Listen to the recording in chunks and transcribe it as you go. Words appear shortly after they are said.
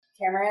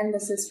Cameron,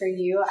 this is for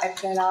you. I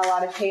printed out a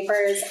lot of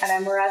papers and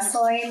I'm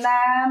wrestling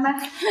them.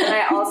 And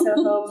I also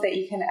hope that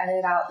you can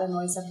edit out the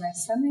noise of my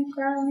stomach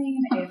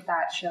growling if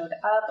that showed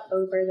up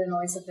over the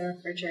noise of the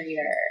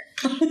refrigerator.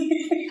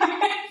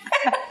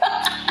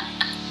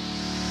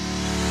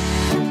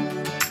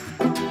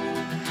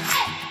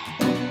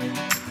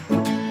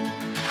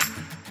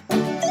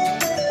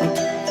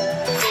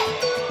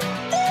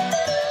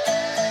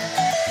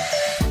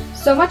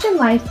 So much in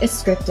life is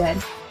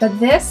scripted, but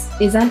this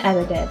is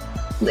unedited.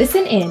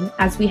 Listen in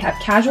as we have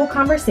casual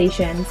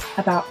conversations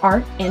about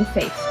art and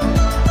faith.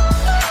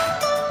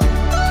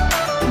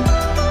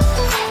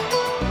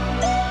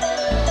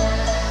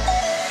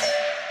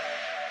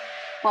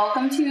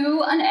 Welcome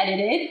to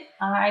Unedited.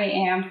 I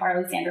am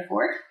Farley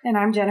Sanderford. And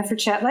I'm Jennifer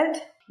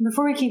Chetlett.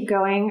 Before we keep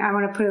going, I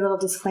want to put a little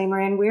disclaimer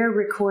in. We're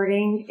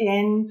recording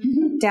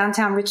in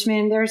downtown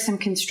Richmond. There's some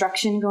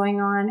construction going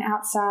on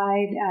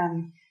outside,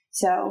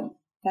 so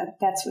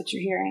that's what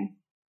you're hearing.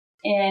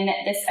 In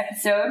this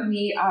episode,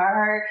 we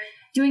are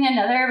doing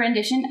another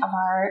rendition of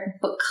our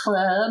book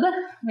club.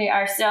 We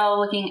are still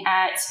looking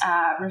at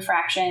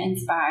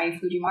Refractions by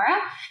Fujimura,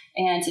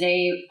 and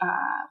today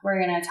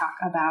we're going to talk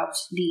about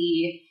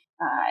the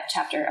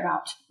chapter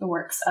about the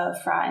works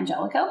of Fra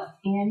Angelico,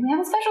 and we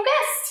have a special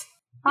guest.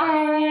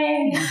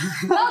 Hi!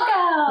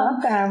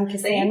 Welcome! Welcome,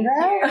 Cassandra.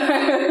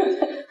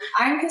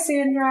 I'm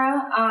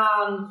Cassandra.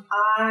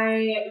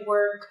 I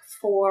work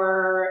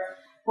for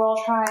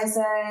World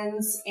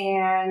Horizons,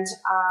 and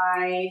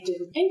I did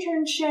an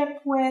internship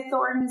with the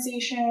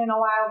organization a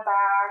while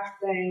back,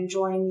 then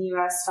joined the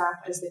U.S.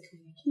 staff as the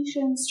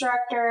communications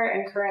director,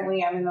 and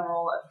currently I'm in the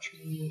role of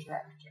training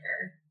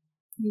director.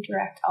 You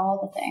direct all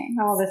the things.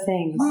 All the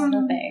things. All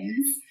the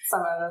things.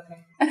 Some of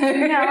the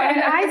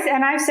things.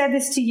 And I've said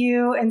this to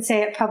you and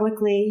say it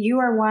publicly. You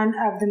are one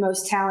of the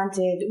most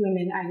talented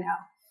women I know.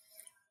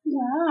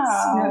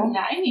 Wow.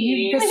 Nice.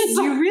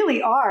 You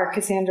really are,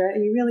 Cassandra.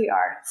 You really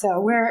are. So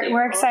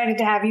we're excited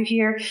to have you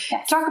here.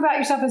 Yes. Talk about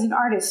yourself as an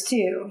artist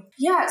too.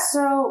 Yeah,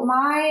 so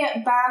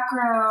my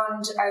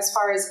background as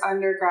far as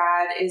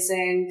undergrad is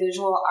in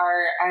visual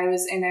art. I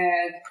was in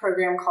a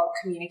program called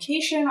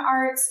Communication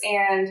Arts,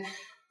 and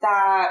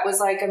that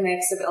was like a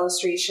mix of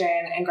illustration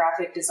and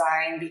graphic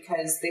design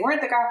because they weren't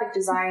the graphic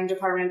design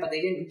department, but they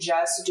didn't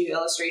just do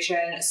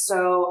illustration.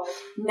 So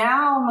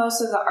now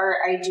most of the art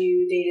I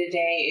do day to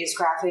day is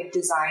graphic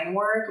design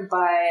work,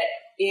 but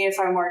if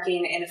I'm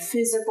working in a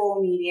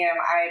physical medium,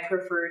 I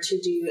prefer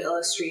to do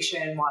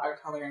illustration,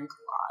 watercolor, and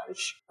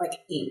collage, like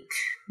ink.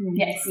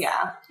 Yes.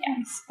 Yeah.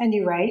 Yes. And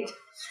you write?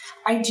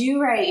 I do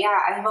write, yeah.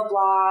 I have a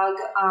blog,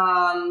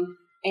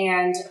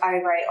 and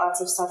I write lots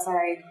of stuff that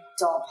I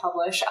don't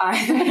publish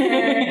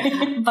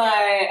either, but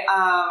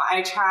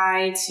I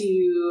try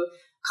to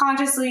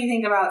consciously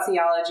think about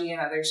theology and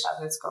other stuff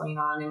that's going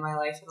on in my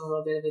life at a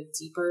little bit of a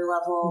deeper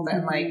level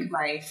than like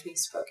my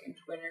Facebook and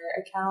Twitter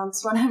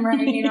accounts when I'm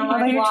writing on my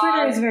blog. Your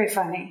Twitter is very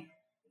funny.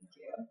 Thank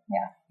you.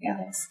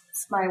 Yeah.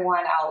 It's my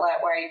one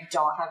outlet where I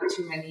don't have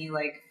too many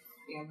like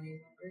family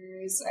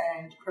members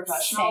and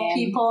professional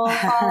people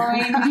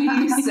following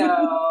me,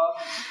 so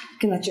you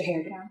can let your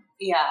hair down.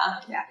 Yeah.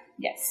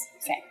 Yes.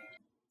 Same.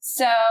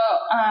 So,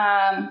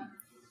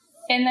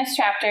 in this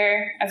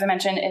chapter, as I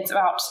mentioned, it's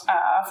about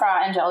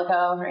Fra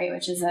Angelico, right,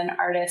 which is an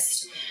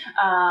artist.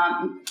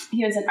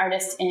 He was an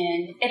artist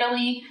in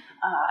Italy,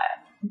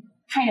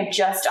 kind of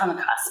just on the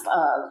cusp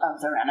of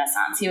the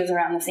Renaissance. He was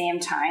around the same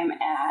time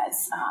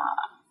as,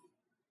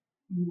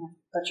 I'm going to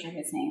butcher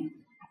his name,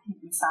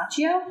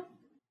 Masaccio?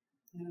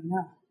 I don't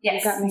know.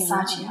 Yes,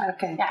 Masaccio.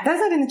 Okay. Yeah. That's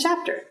not in the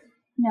chapter.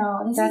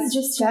 No,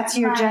 that's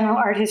your general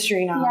art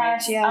history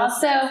knowledge. Yes.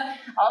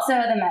 Also,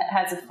 the Met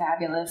has a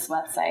fabulous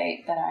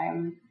website that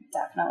I'm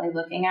definitely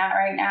looking at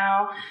right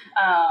now.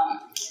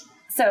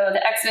 So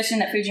the exhibition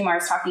that Fujimura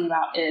is talking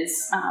about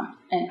is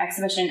an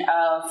exhibition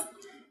of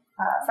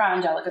Fra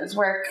Angelico's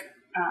work,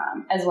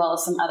 as well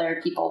as some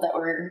other people that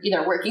were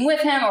either working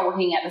with him or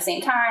working at the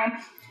same time.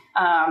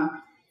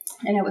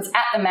 And it was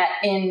at the Met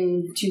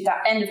in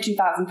end of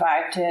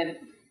 2005 to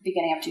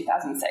beginning of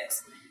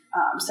 2006.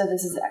 So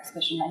this is the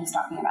exhibition that he's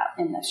talking about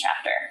in this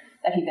chapter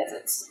that he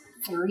visits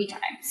 3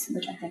 times,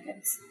 which I think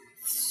is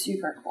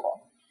super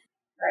cool.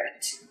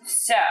 Right.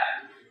 So,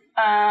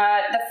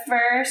 the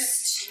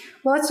first...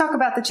 Well, let's talk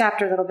about the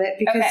chapter a little bit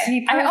because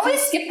I always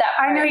skip that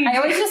part. I know you I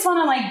always just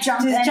want to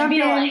jump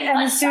in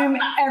and assume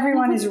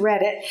everyone has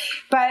read it.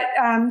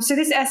 But so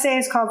this essay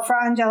is called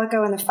Fra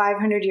Angelico and the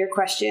 500-Year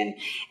Question.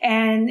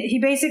 And he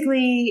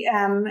basically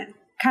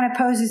kind of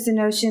poses the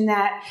notion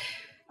that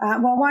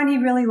one, he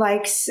really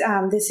likes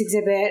this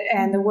exhibit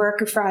and the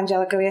work of Fra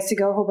Angelico. He has to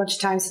go a whole bunch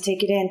of times to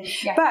take it in.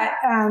 Yeah. But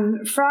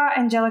Fra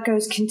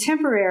Angelico's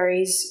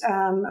contemporaries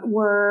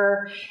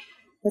were,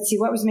 let's see,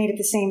 what was made at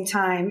the same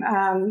time?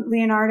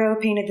 Leonardo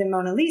painted the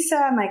Mona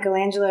Lisa.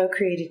 Michelangelo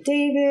created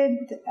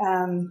David.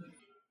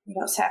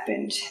 What else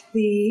happened?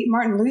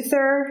 Martin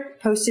Luther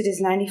posted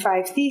his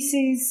 95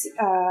 Theses.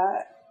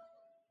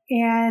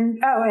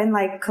 and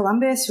like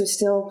Columbus was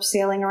still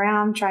sailing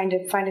around trying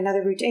to find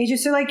another route to Asia.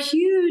 So like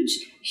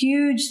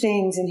huge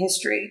things in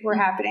history were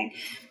happening.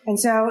 And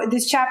so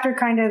this chapter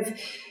kind of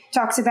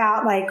talks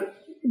about like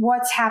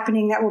what's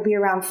happening that will be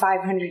around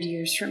 500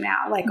 years from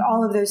now. Like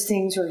all of those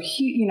things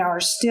are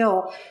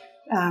still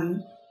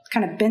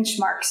kind of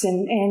benchmarks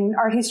in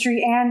art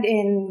history and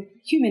in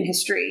human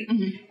history.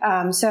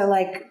 So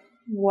like,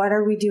 what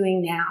are we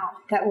doing now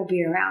that will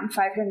be around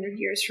 500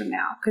 years from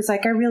now? Because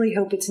like, I really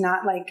hope it's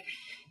not like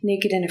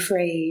Naked and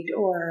Afraid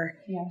or,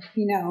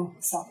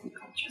 selfie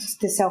culture.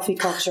 The selfie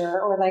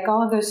culture or like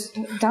all of those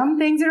dumb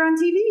things that are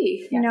on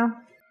TV, you know?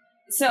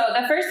 So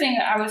the first thing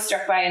that I was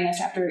struck by in this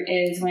chapter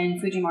is when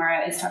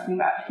Fujimura is talking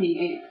about,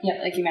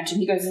 like you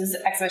mentioned, he goes to this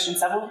exhibition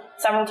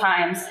several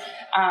times,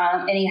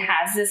 and he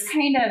has this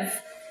kind of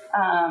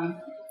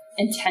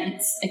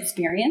intense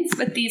experience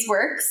with these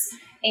works.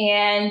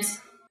 And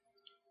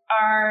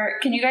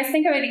can you guys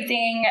think of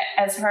anything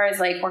as far as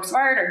like works of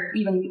art or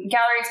even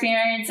gallery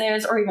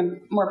experiences or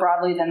even more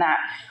broadly than that,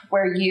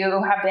 where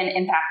you have been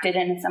impacted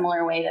in a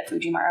similar way that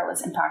Fujimura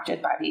was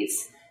impacted by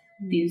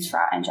these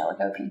Fra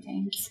Angelico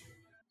paintings?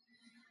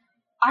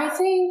 I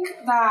think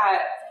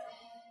that,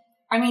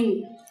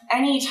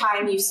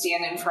 anytime you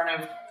stand in front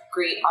of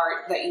great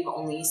art that you've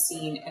only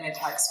seen in a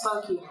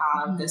textbook, you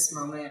have this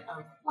moment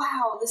of,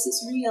 wow, this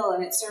is real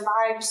and it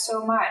survived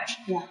so much.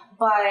 Yeah.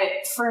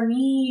 But for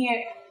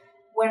me,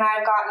 when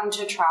I've gotten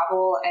to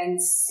travel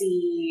and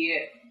see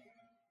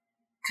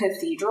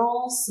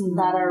cathedrals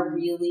that are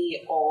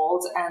really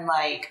old and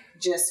like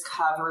just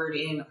covered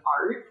in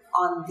art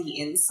on the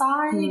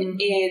inside,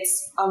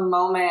 it's a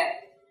moment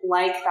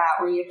like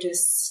that where you have to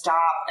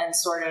stop and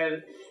sort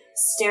of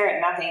stare at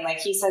nothing. Like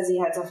he says he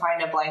had to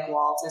find a blank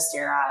wall to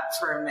stare at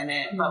for a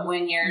minute, but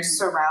when you're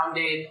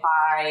surrounded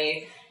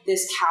by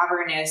this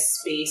cavernous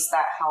space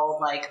that held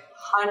like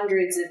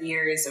hundreds of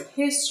years of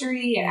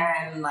history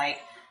and like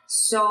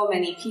so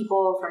many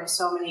people from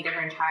so many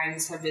different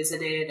times have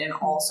visited and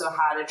also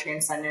had a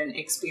transcendent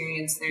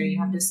experience there, you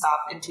have to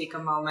stop and take a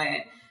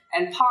moment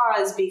and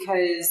pause,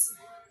 because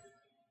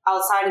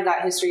outside of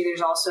that history,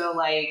 there's also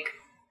like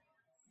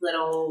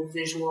little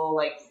visual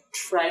like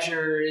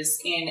treasures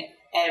in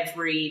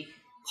every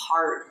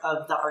part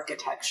of the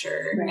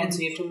architecture. And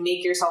so you have to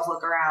make yourself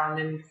look around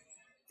and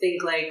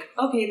think like,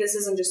 okay, this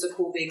isn't just a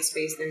cool big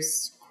space,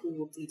 there's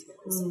cool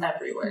details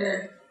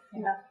everywhere.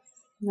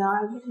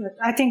 No,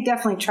 I think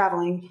definitely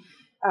traveling.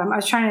 I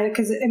was trying to,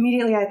 because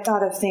immediately I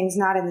thought of things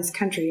not in this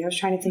country. I was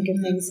trying to think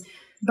of things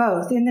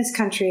both. In this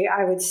country,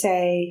 I would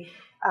say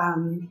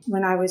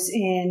when I was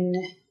in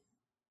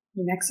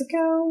New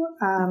Mexico,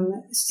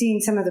 seeing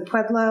some of the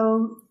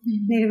Pueblo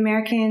Native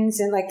Americans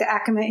and like the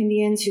Acoma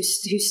Indians who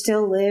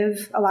still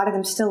live, a lot of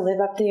them still live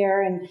up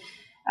there.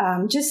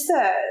 And just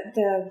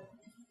the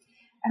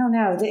I don't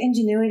know, the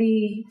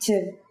ingenuity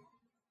to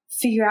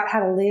figure out how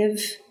to live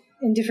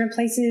in different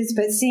places,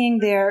 but seeing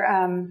their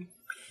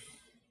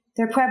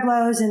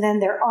pueblos and then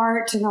their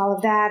art and all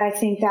of that, I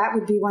think that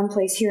would be one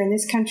place here in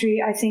this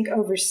country. I think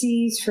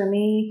overseas for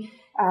me,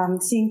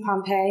 seeing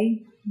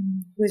Pompeii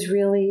was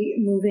really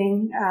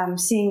moving.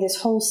 Seeing this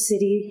whole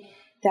city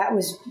that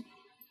was,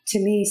 to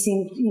me,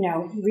 seemed,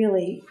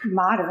 really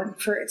modern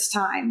for its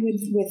time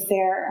with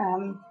their,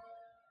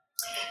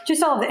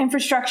 just all of the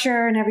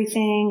infrastructure and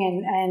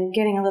everything and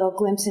getting a little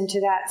glimpse into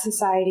that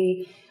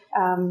society.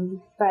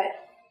 But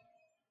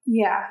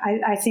yeah,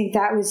 I think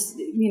that was,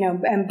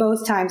 and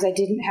both times I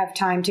didn't have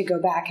time to go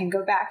back,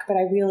 but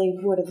I really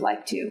would have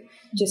liked to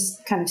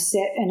just kind of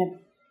sit and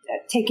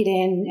take it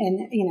in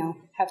and,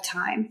 have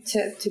time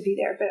to be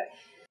there. But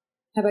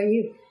how about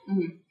you?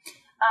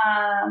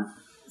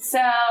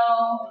 So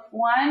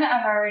one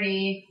I've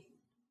already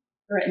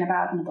written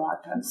about in the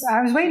blog post.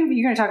 I was waiting.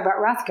 You're going to talk about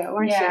Rothko,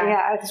 weren't you?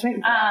 Yeah, I was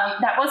waiting.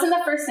 That wasn't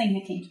the first thing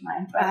that came to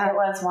mind, but it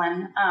was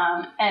one.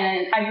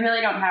 And I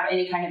really don't have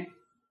any kind of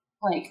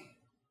like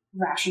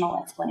rational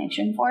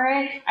explanation for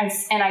it.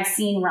 I've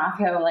seen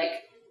Rothko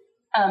like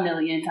a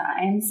million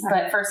times,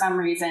 but for some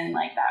reason,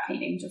 like that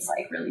painting just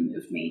like really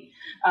moved me.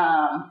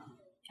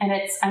 And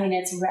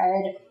it's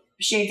red,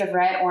 shades of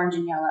red, orange,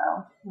 and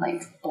yellow,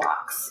 like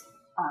blocks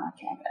on a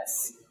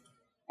canvas.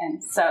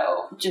 And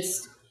so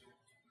just,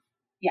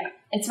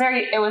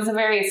 it was a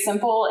very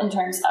simple in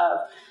terms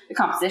of the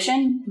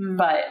composition,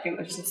 but it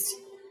was just,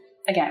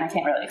 again, I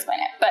can't really explain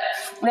it. But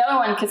the other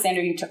one,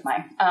 Cassandra, you took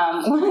mine.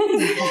 I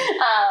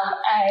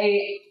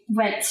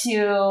went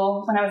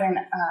to, when I was in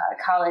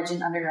college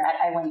and undergrad,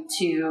 I went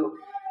to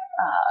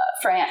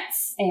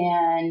France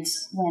and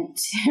went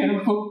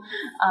to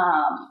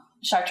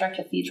Chartres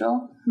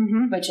Cathedral,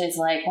 which is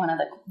like one of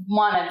the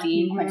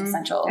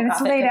quintessential and it's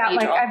Gothic laid cathedral. out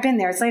like, I've been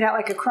there, it's laid out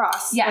like a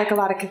cross, like a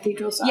lot of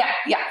cathedrals are.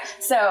 Yeah.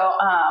 So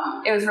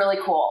it was really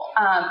cool.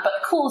 But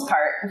the coolest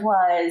part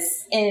was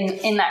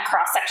in that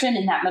cross section,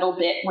 in that middle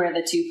bit where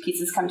the two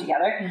pieces come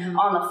together,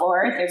 on the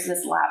floor, there's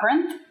this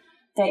labyrinth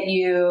that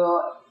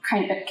you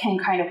can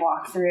kind of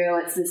walk through.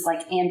 It's this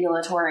like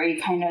ambulatory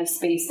kind of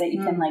space that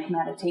you can like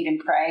meditate and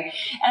pray.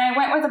 And I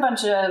went with a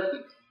bunch of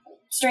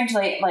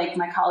strangely, like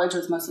my college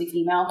was mostly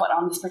female, but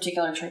on this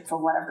particular trip, for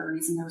whatever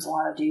reason, there was a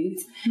lot of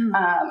dudes.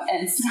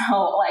 And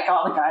so like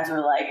all the guys were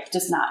like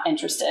just not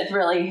interested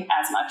really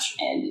as much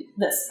in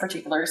this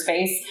particular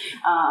space.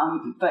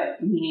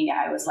 But me,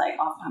 I was like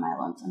off by my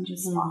lonesome,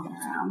 just walking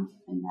around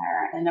in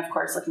there. And of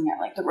course, looking at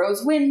like the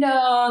rose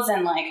windows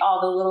and like all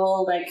the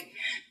little like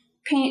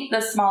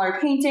the smaller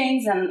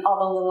paintings and all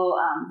the little,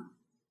 I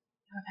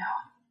don't know.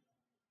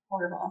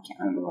 Horrible. I can't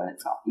remember what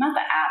it's called. Not the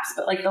apps,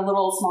 but like the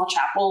little small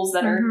chapels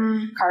that are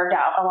carved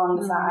out along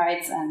the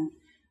sides. And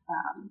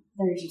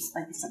there's just,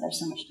 like I said, there's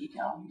so much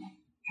detail. And I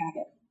kind of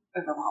get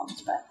overwhelmed,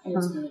 but it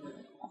was really,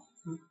 really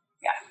cool.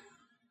 Yeah.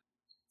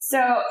 So,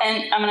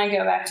 and I'm going to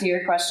go back to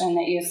your question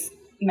that you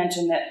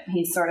mentioned that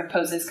he sort of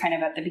poses kind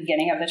of at the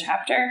beginning of the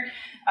chapter.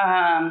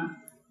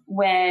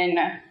 When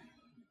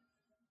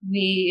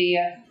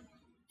we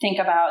think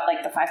about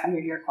like the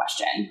 500-year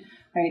question,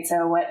 right?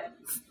 So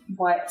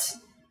what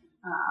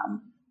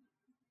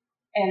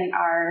in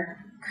our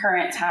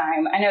current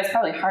time, I know it's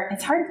probably hard.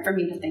 It's hard for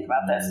me to think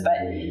about this, but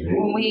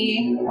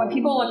when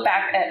people look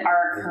back at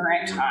our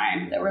current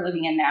time that we're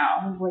living in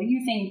now, what do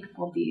you think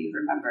will be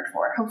remembered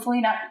for? Hopefully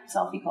not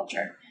selfie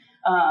culture,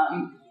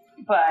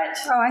 but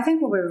I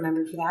think we'll be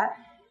remembered for that.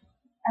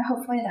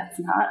 Hopefully that's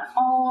not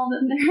all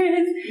that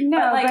there is.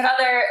 No, but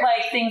other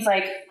like things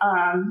like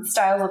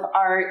styles of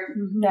art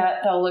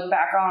that they'll look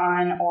back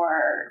on,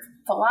 or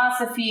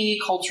philosophy,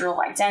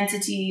 cultural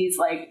identities.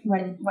 Like what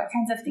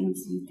kinds of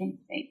things do you think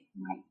they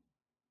might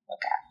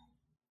look at?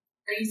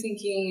 Are you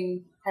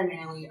thinking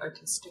primarily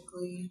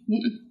artistically?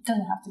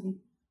 Doesn't have to be.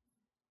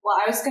 Well,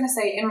 I was going to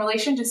say in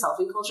relation to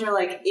selfie culture,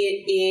 like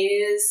it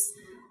is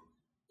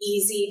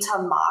easy to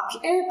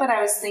mock it, but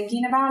I was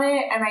thinking about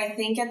it, and I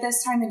think at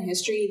this time in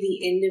history,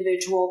 the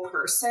individual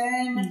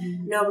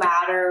person, no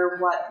matter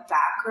what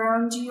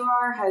background you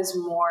are, has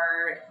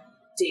more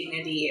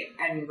dignity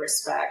and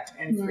respect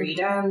and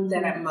freedom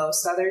than at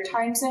most other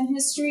times in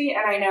history.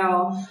 And I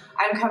know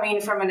I'm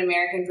coming from an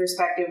American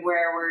perspective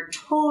where we're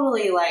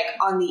totally like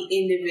on the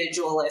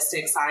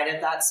individualistic side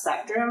of that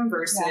spectrum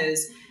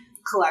versus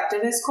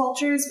collectivist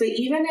cultures. But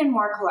even in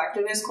more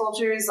collectivist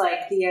cultures,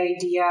 like the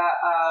idea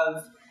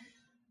of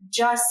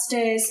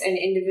justice and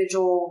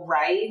individual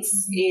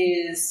rights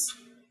is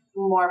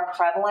more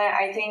prevalent,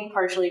 I think,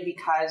 partially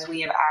because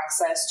we have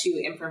access to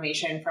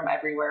information from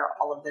everywhere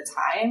all of the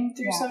time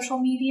through social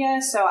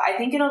media. So I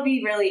think it'll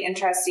be really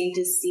interesting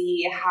to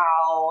see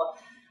how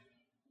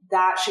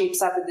that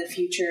shapes up in the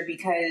future,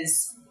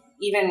 because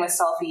even with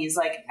selfies,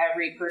 like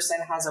every person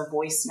has a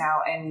voice now,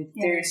 and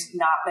there's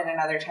not been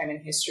another time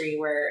in history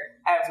where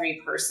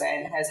every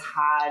person has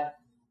had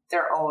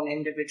their own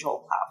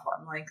individual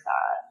platform like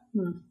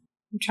that.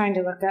 I'm trying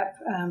to look up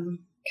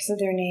because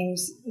their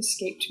names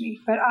escaped me.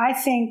 But I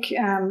think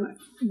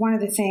one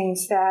of the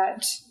things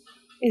that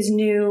is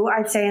new,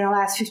 I'd say, in the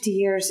last 50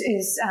 years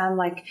is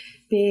like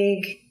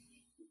big,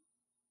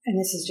 and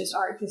this is just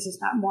art, this is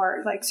not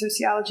more like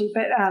sociology,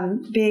 but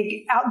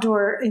big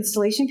outdoor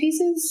installation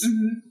pieces.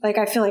 Like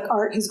I feel like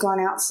art has gone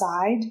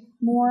outside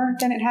more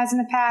than it has in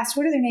the past.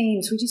 What are their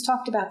names? We just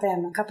talked about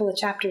them a couple of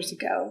chapters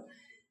ago.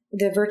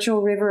 The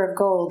Virtual River of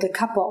Gold, the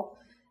couple.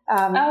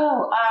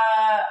 No.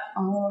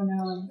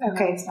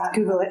 Okay,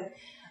 Google it.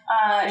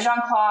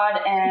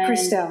 Jean-Claude and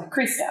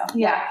Christo.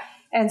 Yeah.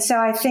 And so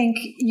I think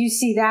you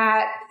see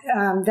that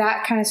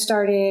that kind of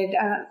started,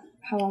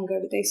 how long ago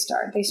did they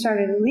start? They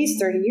started at least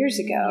 30 years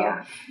ago.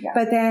 Yeah.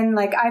 But then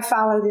like I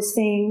follow this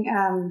thing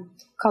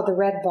called the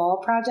Red Ball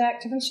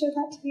Project. Have I showed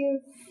that to you?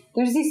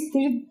 There's these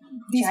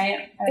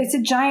giant, it's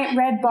a giant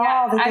red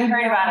ball that I've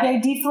heard about they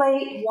it.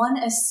 Deflate. One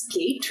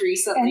escaped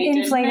recently and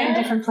inflate it in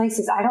different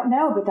places. I don't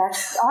know, but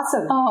that's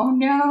awesome. Oh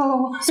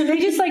no. So they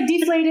just like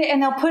deflate it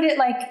and they'll put it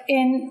like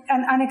in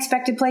an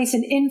unexpected place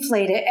and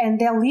inflate it, and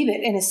they'll leave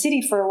it in a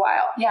city for a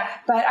while. Yeah.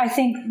 But I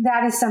think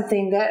that is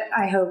something that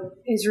I hope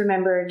is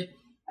remembered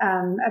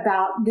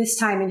about this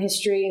time in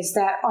history, is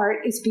that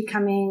art is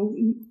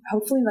becoming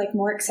hopefully like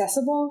more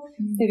accessible.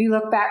 If you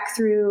look back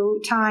through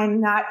time,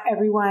 not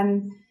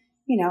everyone,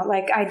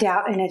 like I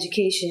doubt in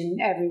education,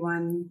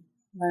 everyone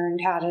learned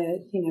how to,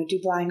 do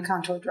blind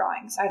contour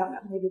drawings. I don't know.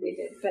 Maybe they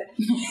did, but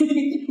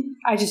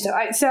I just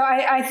don't. So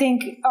I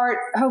think art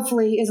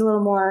hopefully is a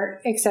little more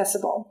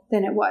accessible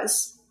than it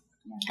was.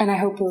 Yeah. And I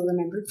hope we're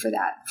remembered for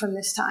that from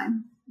this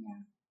time.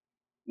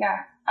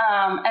 Yeah.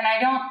 And I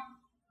don't,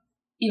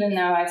 even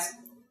though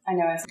I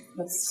know I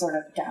was sort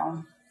of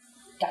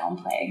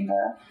downplaying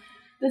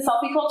the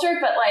selfie culture,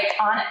 but like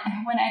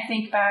when I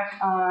think back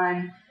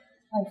on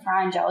like for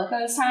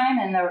Angelico's time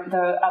and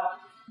the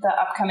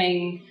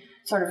upcoming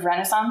sort of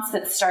renaissance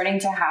that's starting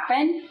to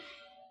happen,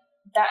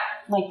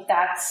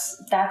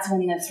 that's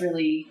when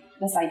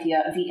this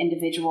idea of the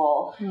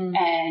individual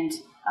and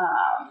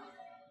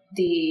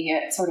the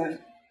sort of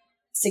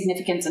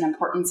significance and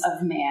importance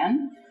of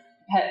man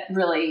had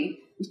really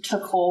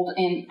took hold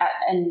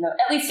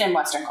at least in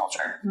Western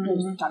culture.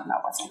 We're talking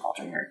about Western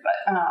culture here, but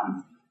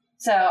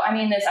so I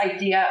mean, this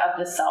idea of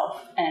the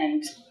self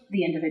and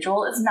the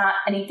individual is not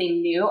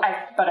anything new.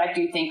 But I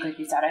do think, like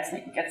you said, I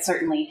think it's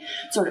certainly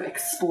sort of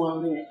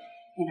exploded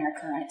in our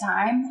current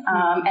time.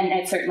 And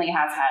it certainly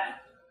has had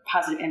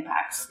positive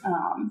impacts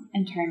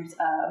in terms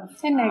of...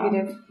 And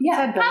negative.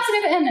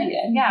 Positive and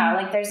negative. Yeah,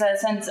 like there's a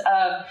sense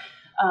of,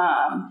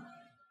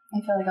 I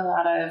feel like a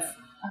lot of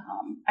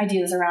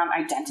ideas around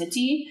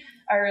identity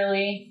are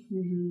really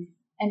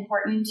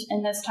important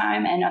in this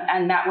time.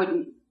 And that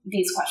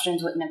these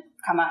questions wouldn't have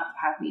come up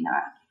had we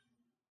not,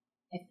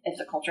 if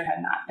the culture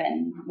had not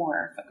been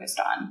more focused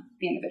on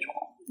the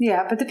individual.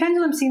 Yeah, but the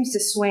pendulum seems to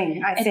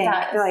swing, I think.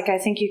 Does. Like, I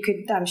think you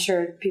could, I'm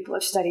sure people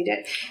have studied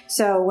it.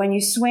 So when you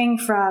swing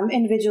from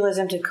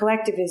individualism to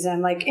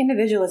collectivism, like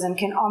individualism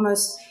can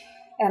almost,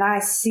 and I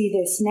see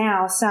this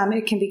now,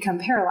 it can become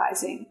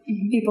paralyzing.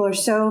 People are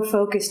so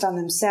focused on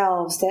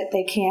themselves that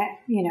they can't,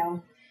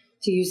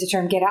 to use the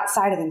term, get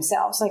outside of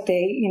themselves. Like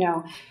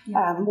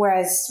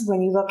whereas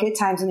when you look at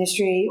times in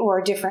history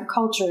or different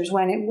cultures,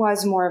 when it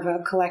was more of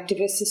a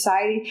collectivist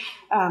society,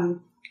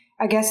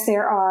 I guess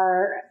there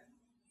are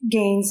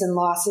gains and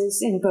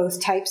losses in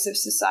both types of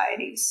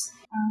societies.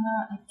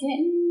 I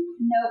didn't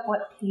note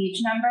what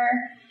page number,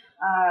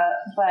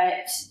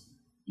 but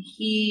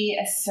he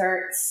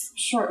asserts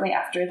shortly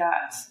after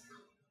that,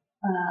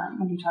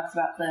 when he talks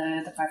about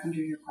the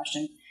 500-year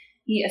question,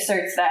 he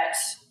asserts that,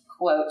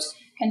 quote,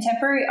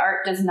 contemporary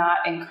art does not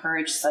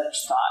encourage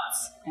such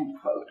thoughts, end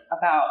quote,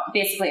 about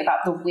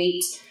the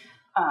weight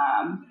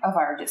of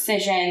our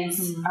decisions,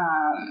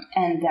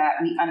 and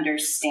that we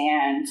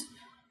understand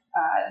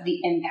the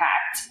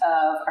impact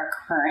of our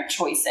current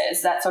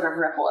choices, that sort of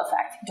ripple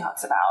effect he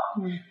talks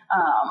about,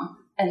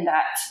 and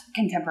that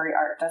contemporary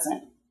art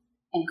doesn't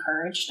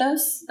encourage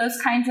those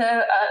kinds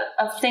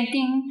of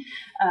thinking,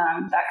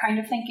 that kind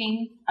of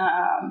thinking.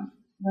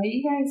 What do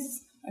you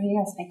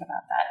guys think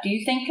about that? Do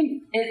you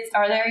think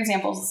are there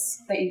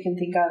examples that you can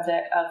think of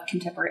of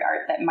contemporary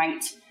art that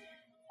might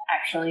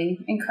actually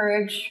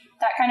encourage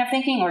that kind of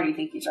thinking, or do you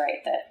think he's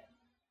right that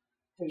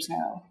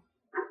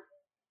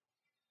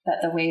that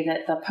the way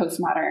that the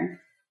postmodern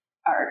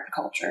art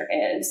culture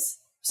is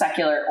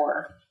secular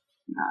or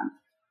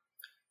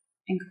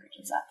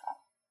encourages that thought?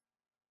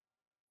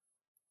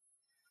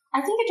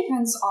 I think it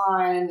depends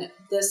on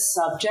the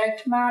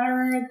subject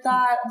matter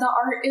that the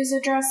art is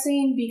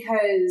addressing,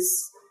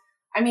 because,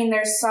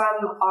 there's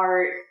some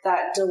art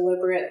that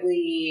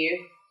deliberately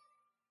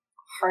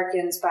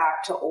harkens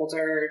back to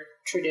older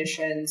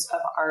traditions of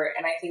art,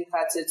 and I think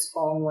that's its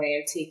own way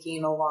of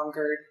taking a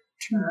longer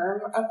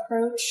term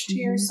approach to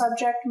your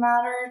subject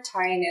matter,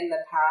 tying in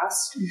the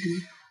past.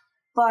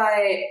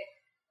 But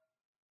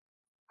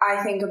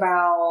I think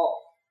about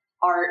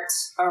art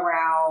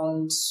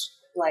around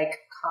like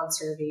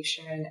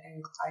conservation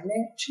and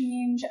climate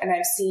change, and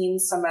I've seen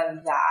some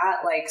of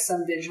that, like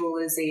some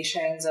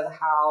visualizations of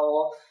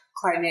how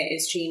climate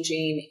is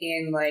changing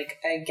in like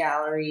a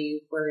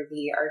gallery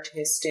worthy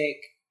artistic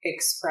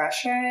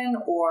expression,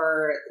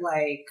 or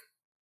like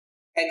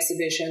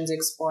exhibitions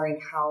exploring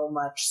how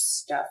much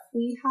stuff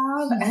we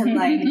have and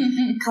like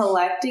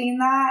collecting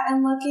that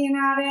and looking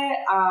at it.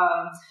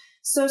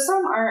 So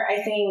some art,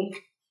 I think,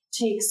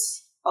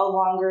 takes a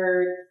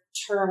longer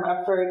term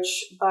approach,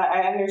 but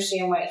I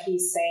understand what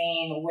he's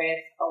saying with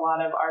a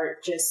lot of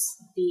art just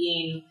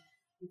being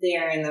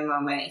there in the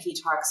moment. He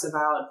talks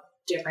about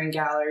different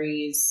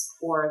galleries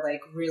or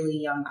like really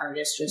young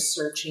artists just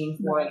searching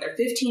for their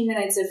 15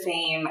 minutes of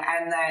fame,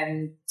 and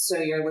then so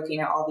you're looking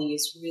at all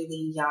these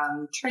really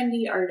young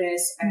trendy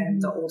artists,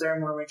 and the older,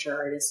 more mature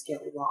artists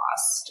get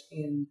lost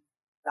in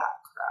that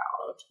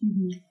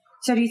crowd.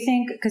 So do you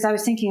think, because I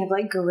was thinking of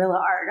like guerrilla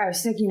art, I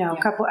was thinking,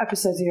 a couple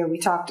episodes ago we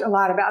talked a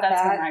lot about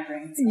That's that. my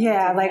brain.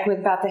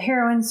 About the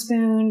heroin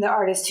spoon, the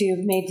artist who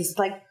made this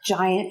like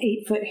giant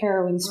 8-foot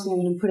heroin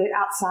spoon and put it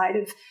outside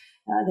of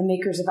the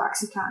makers of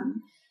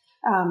OxyContin.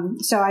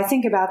 So I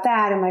think about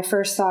that, and my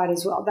first thought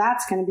is, well,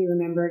 that's going to be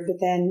remembered, but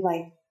then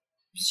like,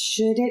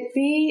 should it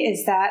be?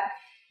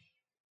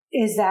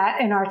 Is that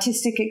an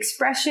artistic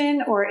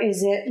expression, or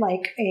is it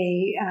like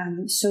a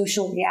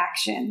social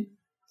reaction,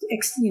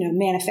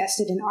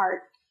 manifested in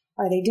art?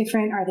 Are they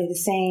different? Are they the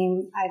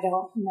same? I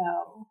don't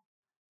know.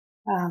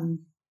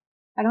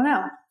 I don't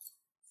know.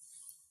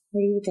 What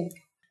do you think?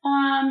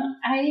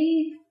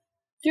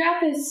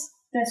 Throughout this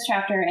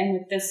chapter, and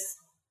with this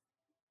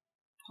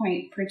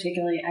point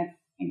particularly, I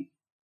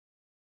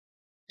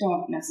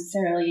don't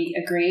necessarily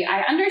agree.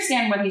 I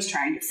understand what he's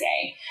trying to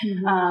say,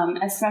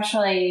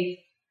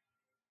 especially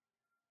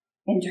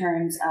in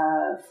terms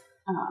of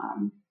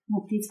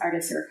like these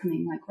artists who are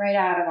coming like right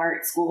out of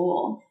art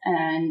school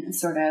and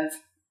sort of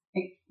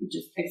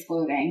just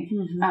exploding,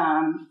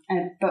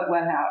 but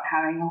without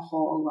having a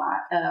whole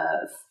lot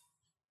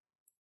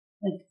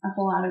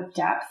of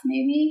depth,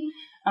 maybe,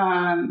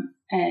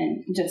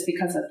 and just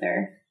because of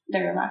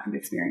their lack of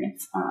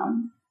experience.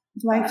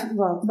 Life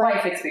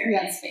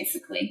experience,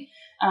 basically.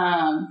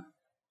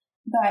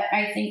 But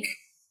I think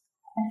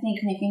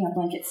making a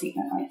blanket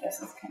statement like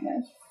this is kind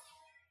of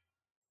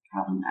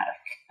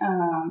problematic.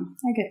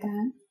 I get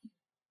that.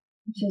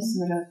 Just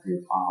sort of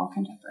group all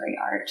contemporary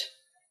art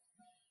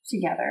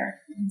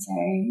together and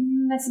say,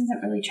 this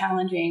isn't really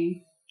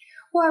challenging.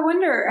 Well, I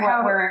wonder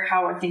how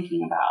we're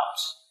thinking about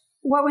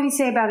what would he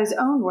say about his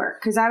own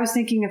work? Because I was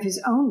thinking of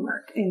his own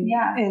work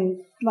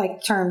in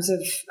like terms of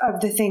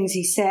the things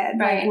he said.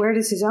 Right. Like, where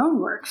does his own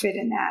work fit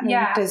in that?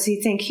 Yeah. And does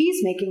he think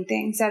he's making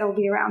things that will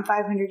be around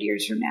 500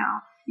 years from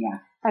now? Yeah.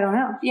 I don't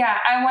know. Yeah,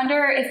 I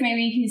wonder if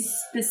maybe he's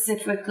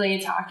specifically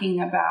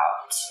talking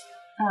about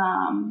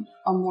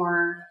a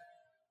more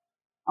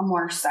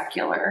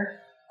secular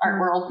art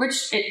world,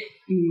 which it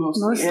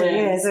mostly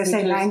is. I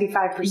say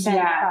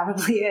 95%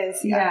 probably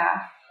is. Yeah.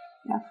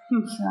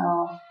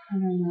 So I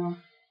don't know.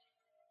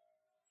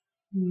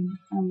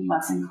 I'm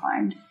less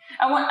inclined.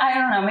 I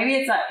don't know. Maybe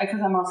it's not because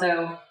I'm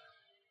also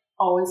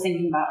always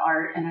thinking about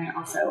art, and I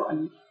also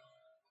am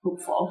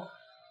hopeful.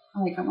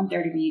 Like, I want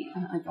there to be.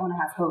 I want to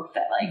have hope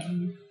that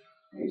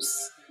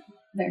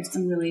there's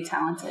some really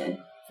talented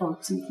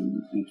folks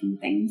making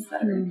things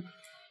that are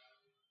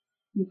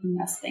making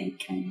us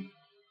think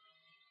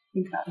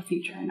about the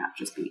future and not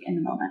just be in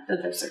the moment.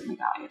 That there's certainly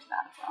value to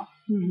that as well.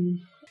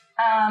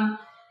 Mm-hmm.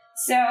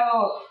 So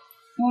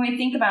when we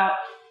think about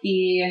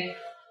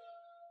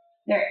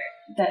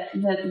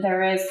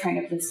there is kind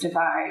of this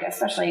divide,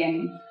 especially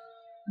in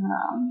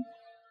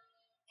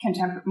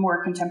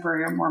more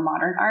contemporary or more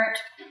modern art.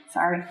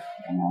 Sorry,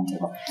 I'm on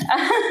table.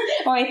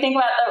 When we think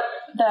about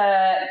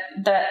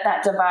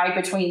that divide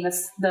between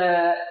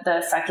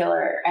the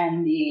secular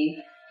and the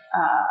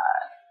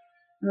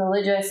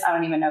religious, I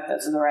don't even know if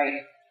those are the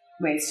right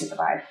ways to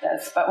divide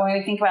this. But when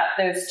we think about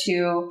those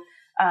two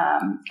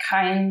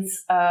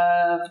kinds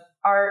of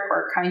art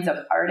or kinds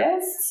of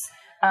artists,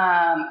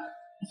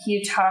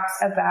 he talks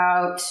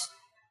about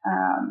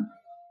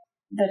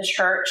the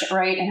church,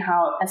 right, and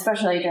how,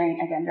 especially during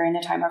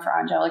the time of Fra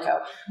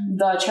Angelico,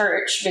 the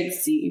church, big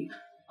C,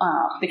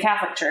 the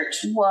Catholic Church,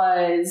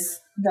 was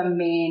the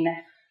main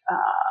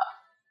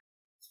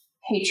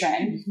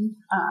patron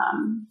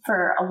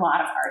for a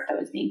lot of art that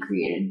was being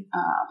created,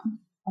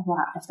 a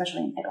lot,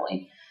 especially in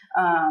Italy.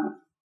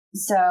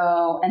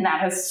 And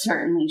that has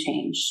certainly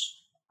changed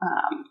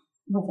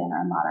within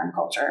our modern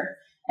culture.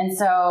 And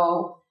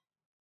so,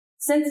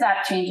 since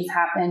that change has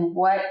happened,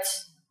 what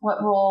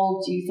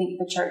role do you think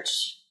the church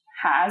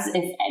has,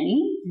 if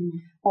any,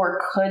 or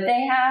could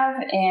they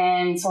have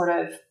in sort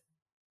of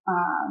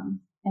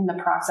in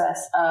the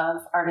process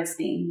of artists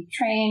being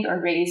trained or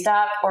raised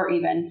up or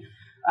even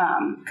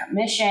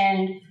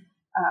commissioned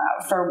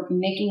for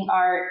making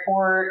art?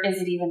 Or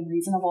is it even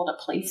reasonable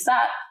to place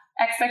that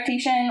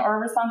expectation or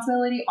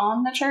responsibility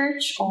on the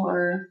church?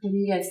 Or what do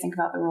you guys think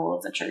about the role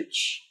of the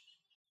church?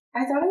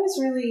 I thought it was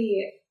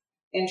really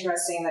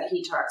interesting that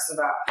he talks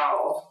about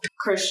how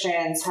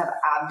Christians have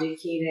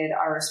abdicated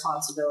our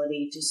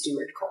responsibility to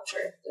steward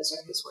culture. Those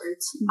are his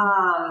words.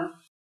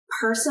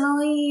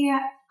 Personally,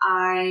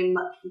 I'm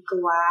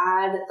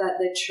glad that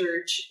the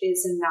church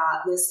is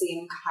not the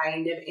same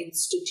kind of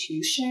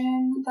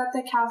institution that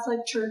the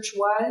Catholic Church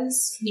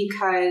was,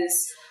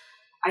 because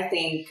I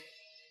think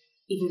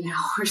even though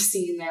we're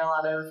seeing there a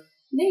lot of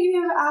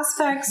negative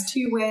aspects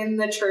to when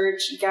the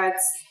church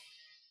gets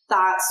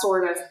that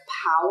sort of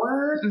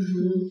power.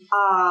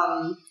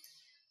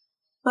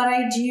 But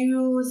I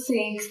do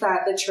think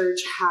that the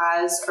church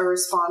has a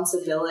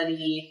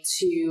responsibility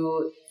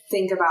to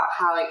think about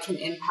how it can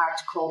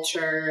impact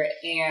culture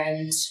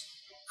and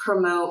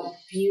promote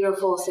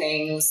beautiful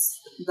things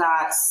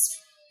that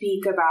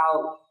speak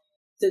about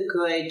the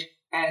good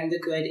and the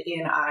good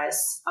in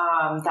us,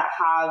 that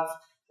have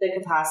the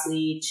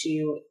capacity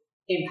to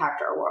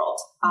impact our world.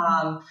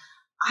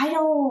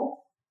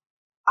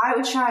 I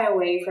would shy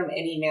away from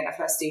any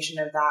manifestation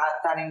of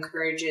that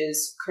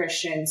encourages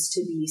Christians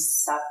to be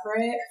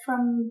separate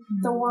from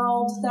the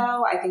world,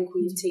 though. I think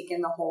we've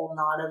taken the whole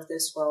not of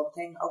this world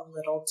thing a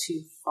little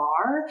too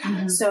far.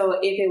 So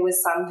if it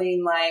was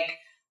something like,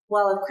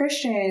 well, if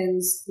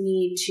Christians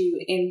need to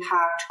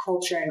impact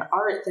culture and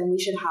art, then we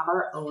should have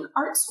our own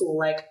art school.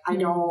 Like, I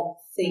don't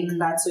think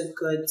that's a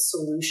good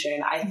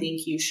solution. I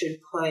think you should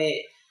put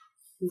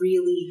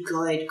really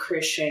good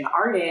Christian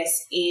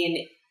artists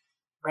in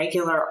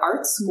regular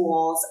art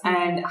schools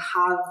and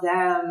have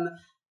them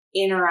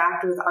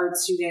interact with art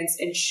students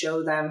and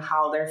show them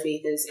how their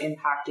faith is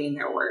impacting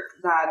their work.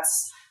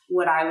 That's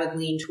what I would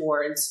lean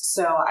towards.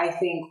 So I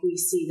think we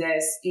see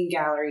this in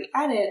Gallery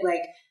Edit.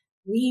 Like,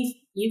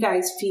 you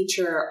guys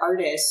feature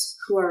artists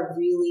who are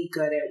really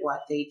good at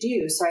what they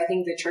do. So I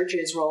think the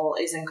church's role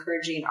is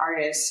encouraging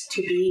artists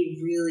to be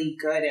really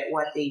good at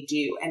what they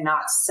do and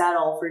not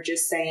settle for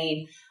just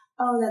saying,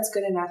 oh, that's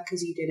good enough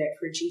because you did it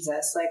for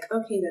Jesus. Like,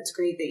 okay, that's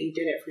great that you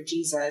did it for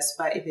Jesus,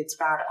 but if it's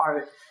bad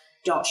art,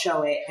 don't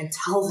show it and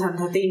tell them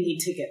that they need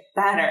to get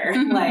better,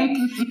 like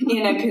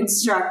in a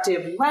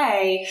constructive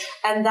way.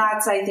 And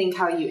that's, I think,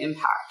 how you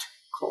impact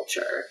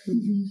culture.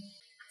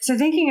 So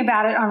thinking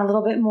about it on a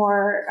little bit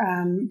more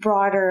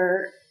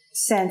broader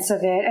sense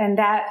of it, and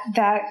that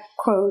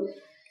quote,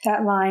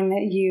 that line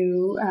that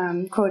you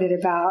quoted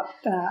about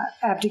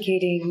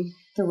abdicating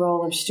the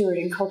role of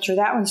stewarding culture,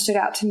 that one stood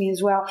out to me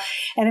as well.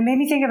 And it made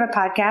me think of a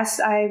podcast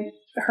I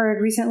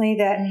heard recently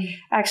that I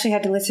actually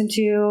had to listen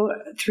to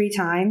 3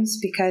 times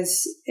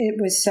because it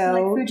was so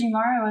like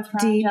Fujimura with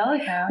deep.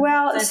 Angelico.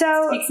 Well,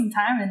 so take some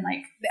time and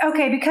like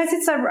because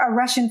it's a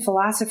Russian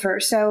philosopher.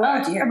 So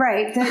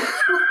right,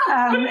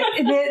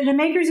 the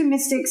Makers of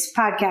Mystics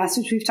podcast,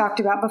 which we've talked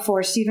about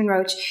before, Stephen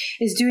Roach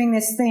is doing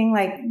this thing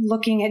like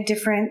looking at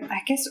different,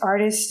 I guess,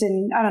 artists,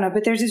 and I don't know,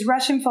 but there's this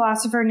Russian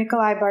philosopher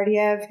Nikolai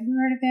Bardyaev. Have you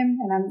heard of him?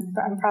 And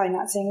I'm probably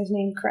not saying his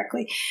name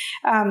correctly.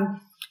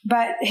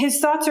 But his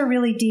thoughts are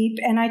really deep,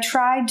 and I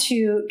tried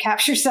to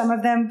capture some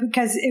of them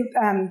because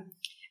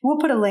we'll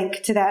put a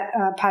link to that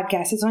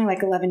podcast. It's only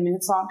like 11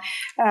 minutes long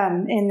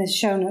in the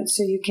show notes,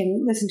 so you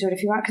can listen to it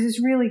if you want, because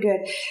it's really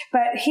good.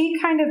 But he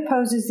kind of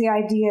poses the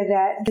idea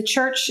that the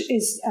church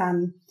is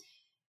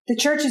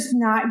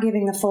not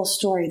giving the full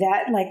story.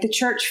 That like the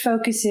church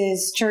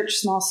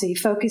small c,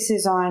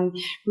 focuses on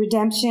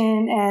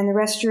redemption and the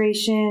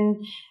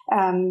restoration.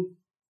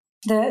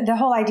 The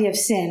whole idea of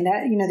sin,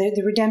 that, you know,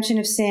 the redemption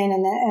of sin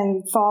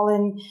and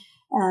fallen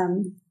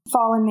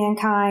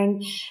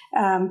mankind,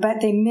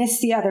 but they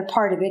miss the other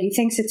part of it. He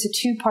thinks it's a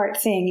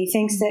 2-part thing. He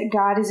thinks that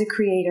God is a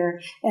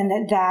creator and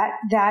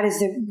that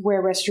is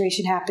where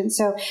restoration happens.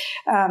 So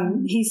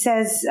he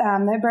says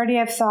that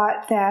Bardyaev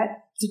thought that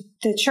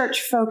the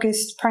church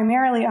focused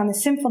primarily on the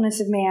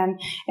sinfulness of man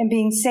and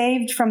being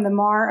saved from the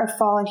mar of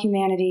fallen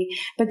humanity,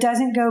 but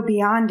doesn't go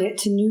beyond it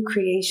to new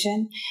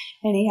creation.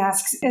 And he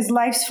asks, is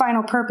life's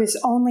final purpose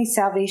only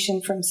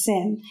salvation from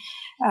sin?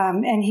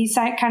 And he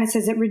kind of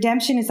says that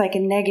redemption is like a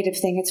negative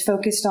thing. It's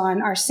focused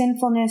on our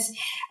sinfulness,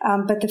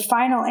 but the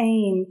final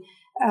aim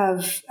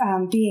of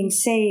being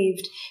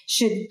saved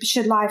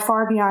should lie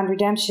far beyond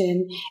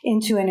redemption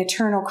into an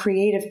eternal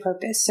creative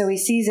purpose. So he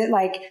sees it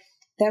like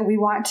that we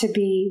want to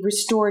be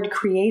restored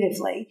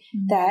creatively.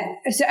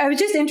 So it was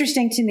just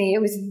interesting to me.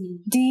 It was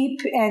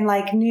deep and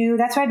like new.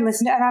 That's why I'd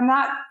listen to it. And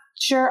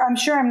I'm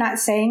sure I'm not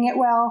saying it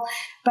well,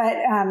 but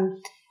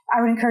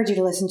I would encourage you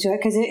to listen to it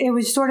because it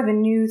was sort of a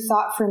new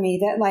thought for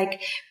me that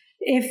like,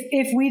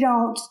 if we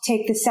don't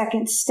take the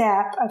second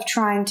step of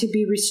trying to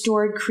be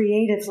restored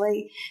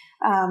creatively,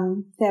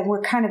 that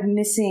we're kind of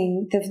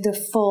missing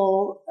the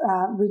full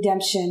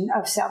redemption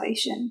of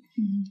salvation.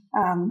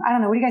 I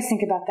don't know. What do you guys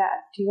think about that?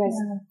 Do you guys?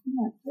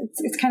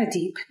 It's kind of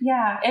deep.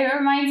 Yeah, it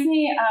reminds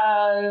me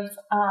of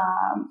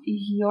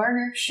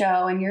your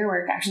show and your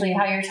work. Actually,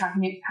 how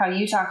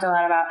you talked a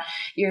lot about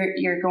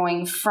you're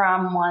going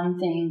from one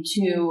thing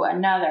to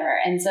another,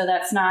 and so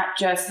that's not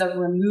just the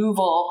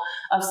removal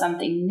of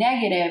something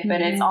negative, but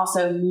it's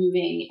also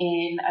moving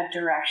in a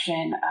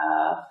direction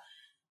of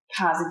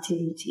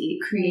positivity,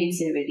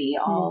 creativity,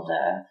 all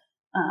the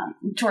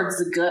towards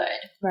the good,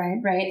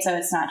 right? So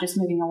it's not just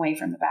moving away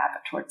from the bad,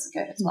 but towards the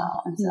good as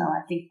well. And so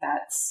I think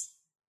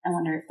I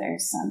wonder if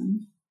there's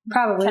some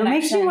probably it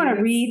makes you want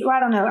to read. Well, I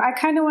don't know. I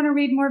kind of want to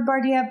read more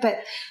Bardyaev, but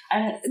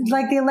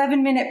like the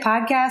 11-minute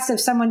podcast of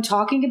someone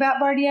talking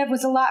about Bardyaev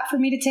was a lot for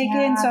me to take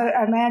in. So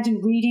I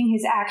imagine reading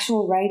his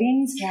actual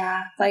writings.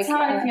 Yeah, that's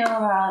how I feel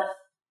about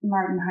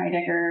Martin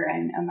Heidegger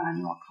and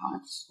Immanuel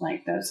Kant,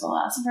 like those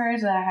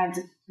philosophers that I had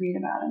to read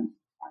about in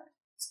art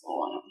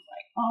school, and I was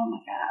like, oh my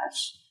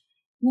gosh.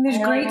 I mean,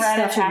 there's great read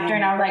stuff a chapter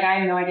and I was like, I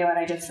have no idea what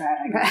I just read.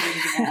 I gotta read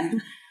it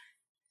again.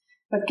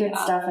 But good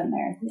stuff in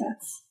there.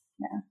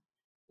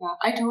 Yeah,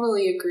 I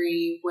totally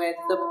agree with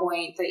the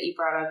point that you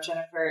brought up,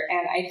 Jennifer,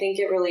 and I think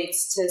it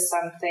relates to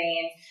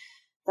something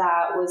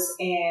that was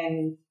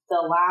in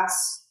the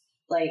last,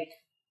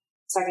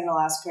 second to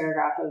last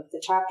paragraph of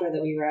the chapter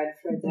that we read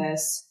for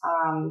this.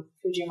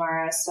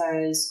 Fujimura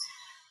says,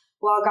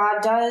 while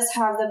God does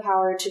have the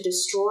power to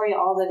destroy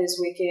all that is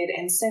wicked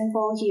and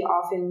sinful, he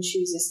often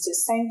chooses to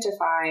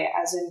sanctify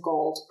as in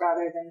gold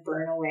rather than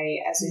burn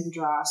away as in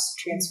dross,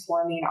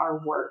 transforming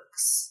our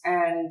works.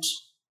 And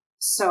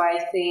so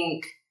I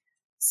think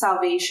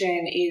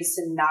salvation is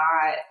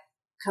not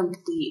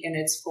complete in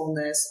its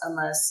fullness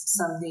unless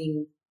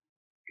something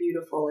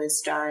beautiful is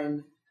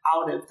done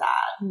out of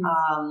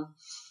that.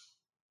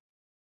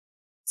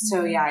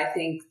 So yeah, I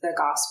think the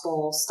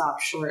gospel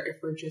stops short if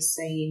we're just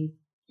saying,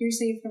 you're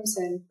saved from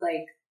sin,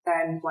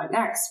 then what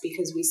next?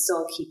 Because we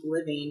still keep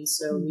living,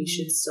 so we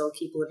should still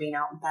keep living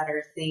out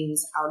better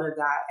things out of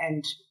that.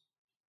 And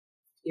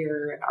if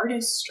you're an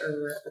artist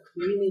or a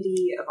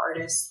community of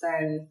artists,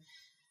 then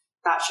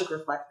that should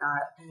reflect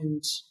that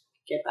and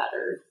get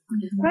better.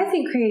 But I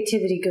think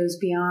creativity goes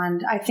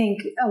beyond. I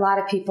think a lot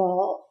of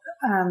people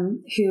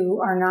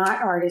who are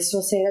not artists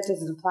will say that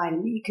doesn't apply to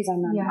me because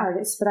I'm not an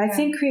artist. But I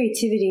think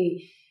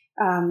creativity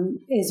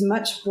is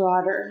much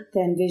broader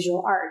than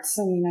visual arts.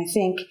 I mean,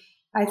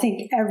 I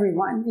think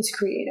everyone is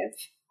creative,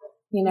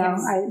 you know.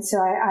 Yes.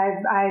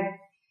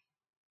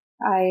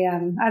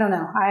 I don't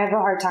know. I have a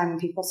hard time when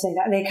people say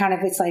that. They kind of,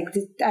 it's like,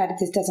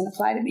 this doesn't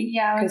apply to me.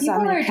 Yeah, when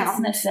people are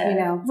dismissive, you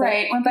know.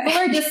 Right. When people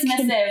are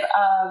dismissive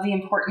of the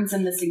importance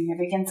and the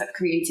significance of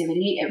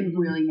creativity, it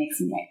really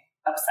makes me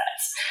upset.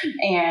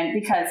 And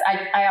because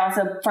I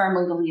also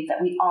firmly believe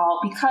that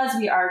because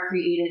we are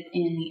created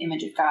in the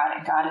image of God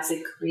and God is a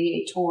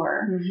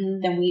creator,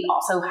 then we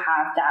also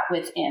have that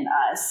within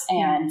us.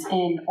 And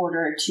in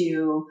order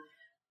to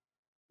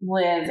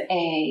live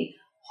a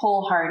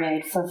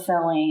wholehearted,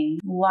 fulfilling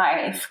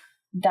life,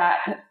 that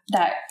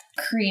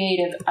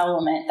creative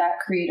element, that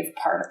creative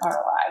part of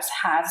our lives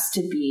has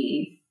to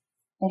be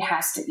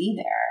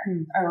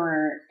there,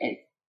 or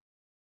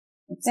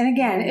and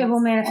again, it will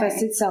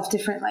manifest itself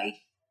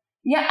differently.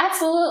 Yeah,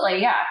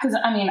 absolutely. Yeah. Because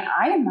I mean,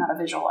 I am not a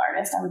visual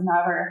artist. I would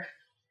never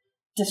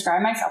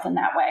describe myself in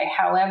that way.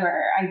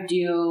 However, I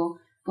do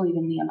believe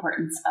in the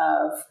importance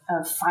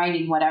of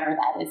finding whatever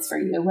that is for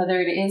you,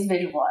 whether it is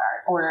visual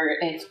art or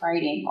it's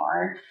writing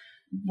or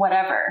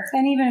whatever.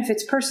 And even if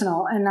it's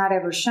personal and not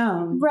ever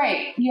shown.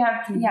 Right. You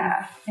have to,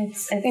 yeah.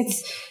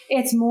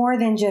 It's more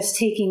than just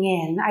taking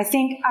in. I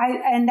think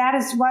and that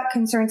is what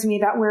concerns me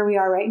about where we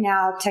are right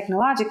now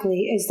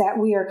technologically, is that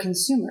we are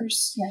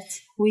consumers.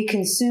 Yes. We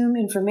consume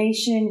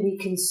information. We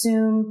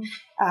consume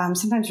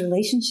sometimes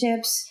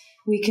relationships.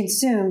 We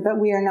consume, but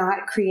we are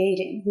not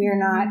creating. We are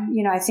not,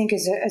 I think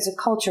as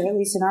a culture, at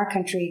least in our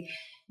country,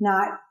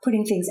 not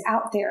putting things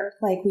out there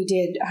like we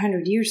did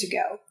 100 years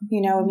ago.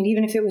 I mean,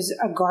 even if it was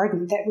a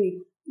garden that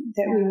we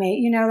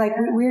made,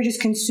 we're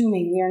just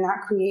consuming. We are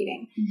not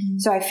creating. Mm-hmm.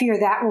 So I fear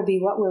that will be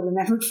what we're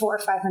remembered for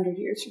 500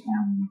 years from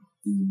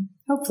now. Mm-hmm.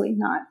 Hopefully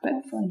not, but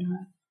hopefully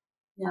not.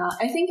 Yeah,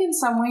 I think in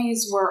some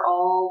ways we're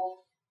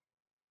all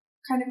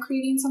kind of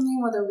creating something,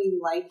 whether we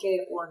like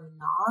it or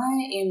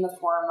not, in the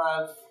form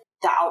of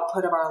the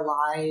output of our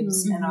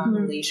lives and our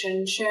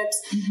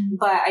relationships. Mm-hmm.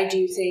 But I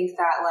do think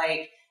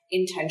that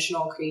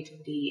intentional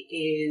creativity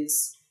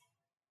is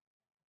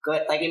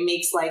good. It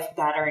makes life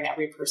better, and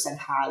every person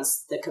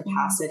has the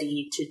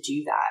capacity to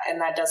do that.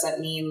 And that doesn't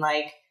mean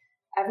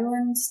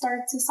everyone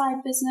starts a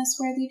side business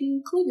where they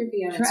do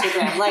calligraphy on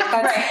Instagram.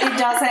 That's it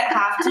doesn't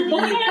have to be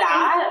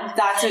that.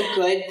 That's a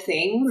good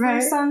thing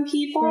for some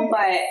people. Right.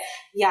 But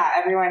yeah,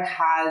 everyone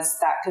has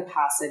that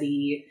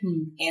capacity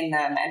in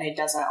them, and it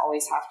doesn't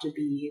always have to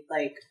be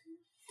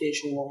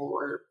visual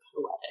or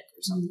poetic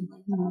or something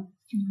like that.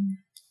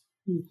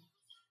 Mm-hmm.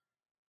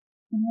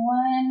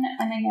 One,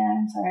 and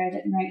again, sorry, I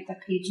didn't write the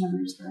page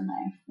numbers for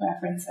my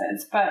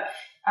references, but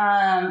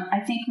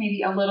I think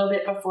maybe a little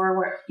bit before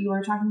what you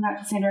were talking about,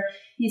 Cassandra,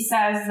 he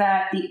says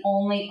that the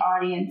only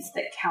audience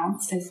that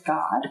counts is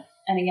God.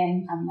 And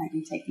again, I might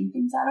be taking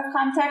things out of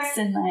context,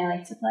 and I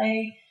like to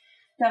play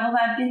devil's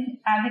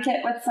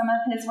advocate with some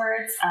of his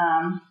words.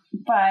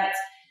 But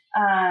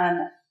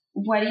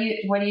what do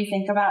you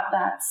think about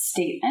that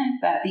statement,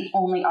 that the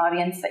only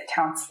audience that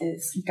counts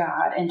is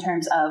God in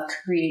terms of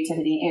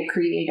creativity and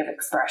creative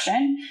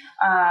expression?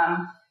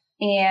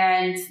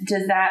 And do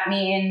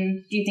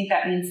you think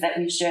that means that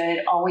we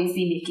should always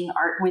be making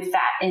art with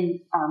that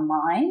in our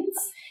minds?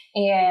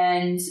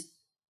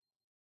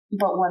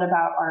 But what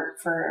about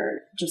art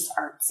for just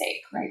art's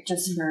sake, right?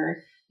 Just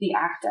for the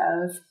act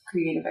of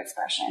creative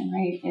expression,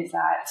 right? Is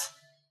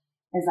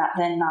that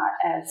then not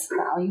as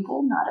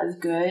valuable, not as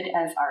good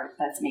as art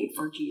that's made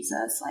for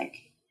Jesus?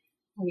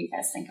 What do you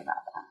guys think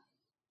about that?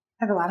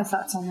 I have a lot of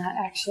thoughts on that,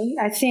 actually.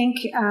 I think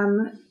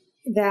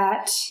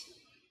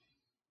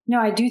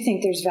I do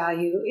think there's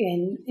value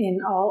in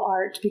all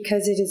art,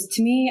 because it is,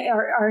 to me,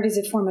 art is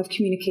a form of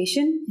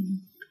communication.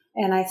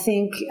 Mm-hmm. And I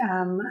think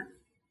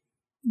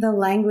the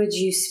language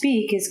you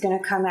speak is going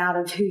to come out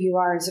of who you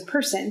are as a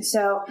person.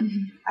 So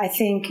I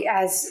think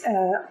as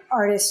an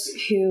artist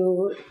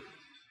who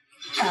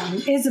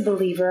is a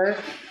believer,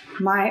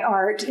 my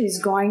art is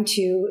going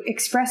to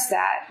express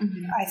that.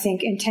 Mm-hmm. I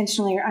think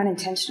intentionally or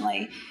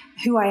unintentionally,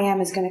 who I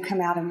am is going to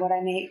come out in what I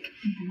make.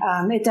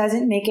 Mm-hmm. It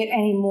doesn't make it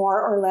any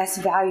more or less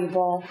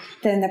valuable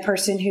than the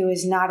person who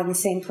is not in the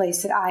same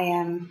place that I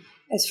am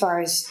as far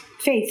as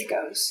faith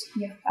goes.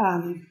 Yeah.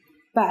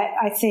 But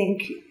I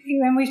think,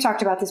 and we've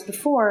talked about this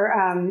before,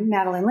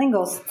 Madeleine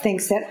L'Engle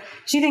thinks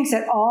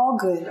that all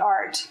good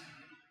art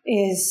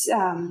is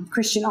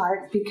Christian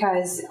art,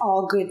 because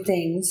all good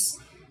things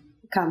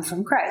come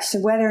from Christ. So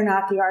whether or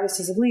not the artist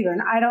is a believer,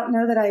 and I don't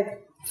know that I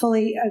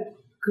fully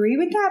agree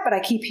with that, but I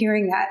keep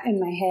hearing that in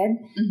my head.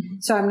 Mm-hmm.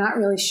 So I'm not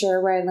really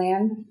sure where I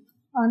land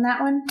on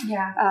that one.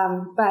 Yeah.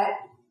 But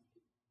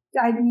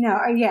I know,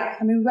 yeah.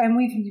 I mean, and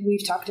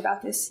we've talked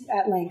about this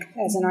at length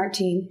as an art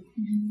team.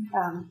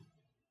 Mm-hmm.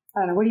 I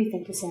don't know. What do you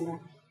think, Cassandra?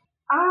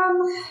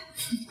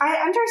 I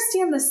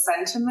understand the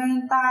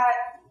sentiment that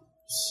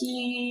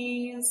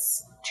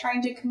he's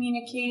trying to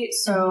communicate.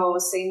 So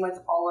same with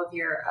all of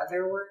your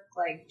other work,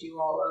 do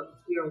all of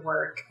your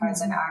work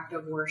as an act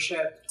of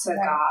worship to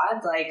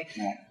God.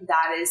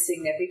 That is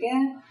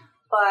significant.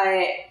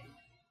 But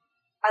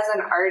as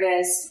an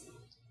artist,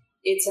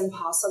 it's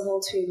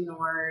impossible to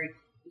ignore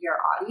your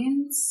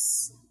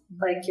audience,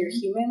 your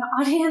human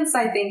audience.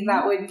 I think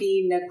that would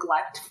be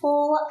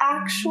neglectful,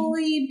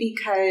 actually,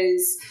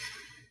 because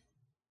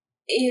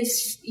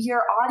if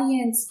your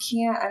audience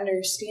can't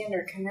understand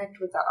or connect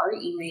with the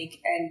art you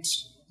make, and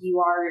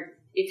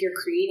if you're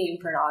creating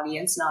for an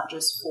audience, not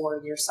just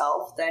for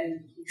yourself,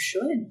 then you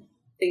should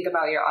think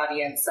about your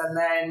audience. And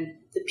then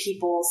the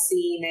people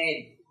seeing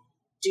it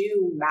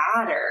do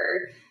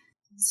matter.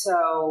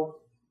 So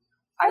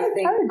I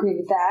think I would agree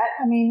with that.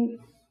 I mean,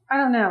 I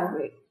don't know.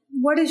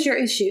 what is your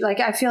issue? Like,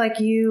 I feel like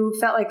you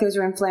felt like those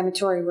were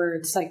inflammatory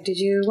words. Like,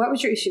 what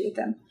was your issue with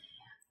them?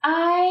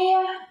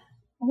 I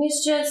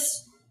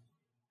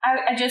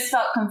just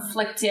felt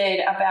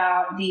conflicted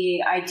about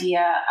the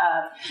idea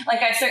of,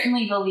 like, I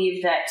certainly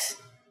believe that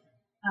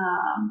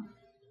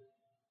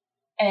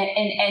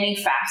in any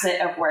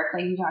facet of work,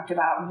 like you talked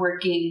about,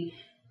 working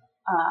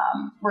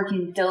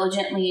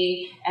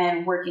diligently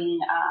and working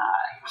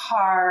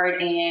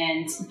hard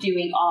and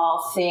doing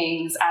all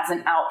things as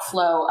an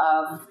outflow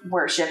of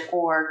worship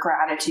or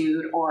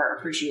gratitude or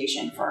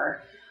appreciation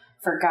for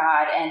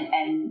God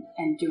and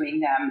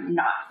doing them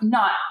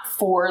not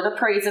for the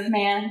praise of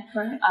man.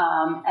 Right.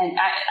 And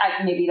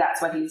I maybe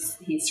that's what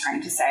he's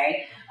trying to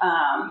say.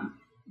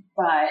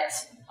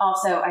 But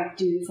also I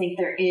do think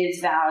there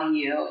is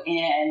value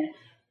in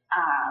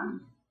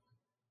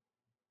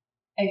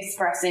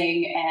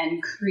expressing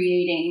and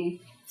creating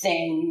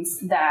things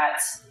that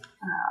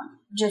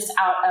just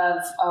out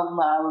of a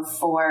love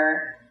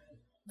for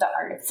the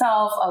art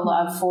itself, a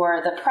love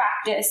for the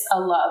practice,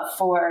 a love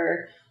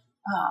for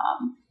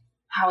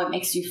how it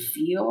makes you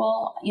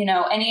feel.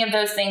 Any of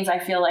those things I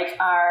feel like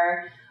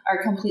are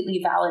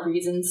completely valid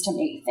reasons to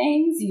make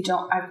things.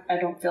 I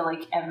don't feel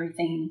like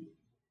everything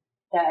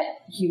that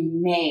you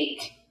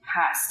make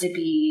has to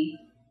be,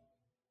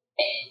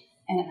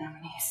 and I'm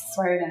going to use this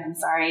word, and I'm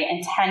sorry,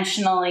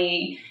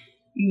 intentionally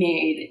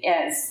made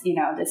as,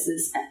 this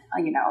is,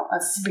 a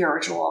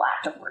spiritual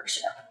act of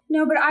worship.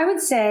 No, but I would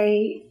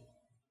say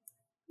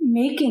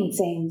making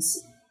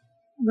things,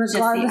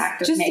 regardless,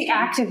 just the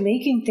act of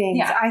making things,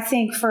 yeah. I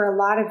think for a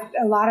lot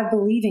of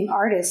believing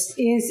artists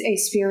is a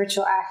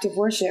spiritual act of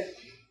worship.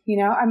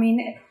 I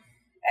mean,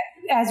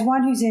 as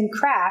one who's in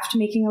craft,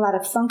 making a lot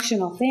of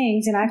functional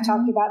things, and I've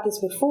talked about this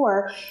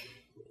before,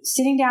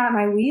 sitting down at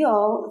my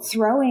wheel,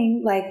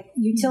 throwing like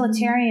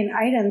utilitarian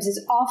items is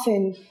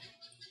often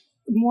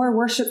more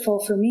worshipful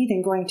for me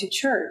than going to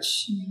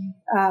church.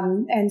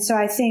 And so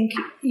I think,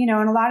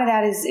 and a lot of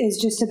that is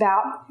just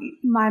about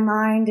my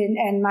mind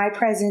and my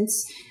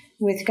presence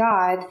with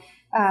God.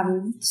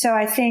 So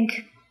I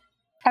think,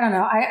 I don't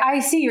know, I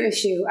see your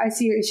issue.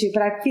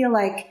 But I feel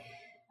like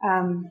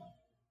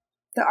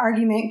the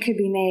argument could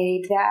be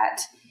made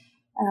that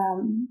I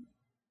don't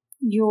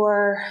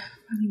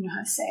even know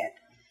how to say it.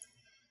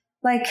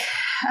 Like,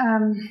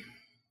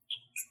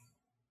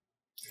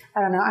 I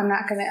don't know. I'm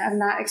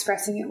not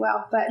expressing it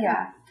well, but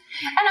yeah.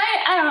 And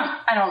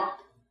I don't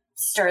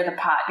stir the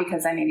pot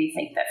because I maybe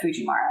think that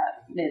Fujimura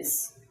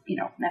is,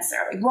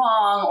 necessarily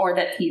wrong or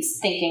that he's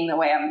thinking the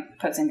way I'm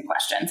posing the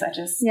questions.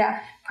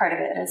 Part of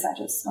it is I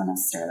just want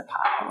to stir the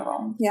pot a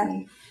little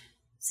and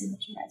see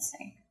what you guys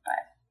think.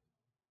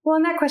 But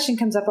and that question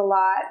comes up a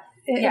lot,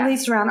 at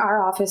least around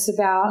our office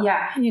about,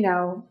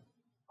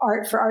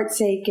 art for art's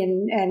sake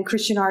and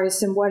Christian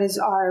artists and what is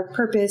our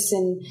purpose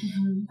and,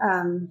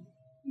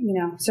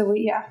 so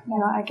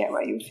I get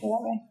why you would feel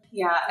that way.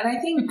 Yeah. And I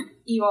think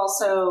you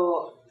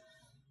also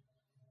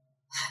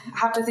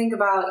have to think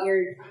about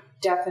your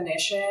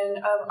definition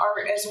of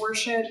art as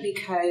worship,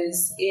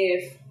 because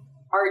if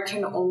art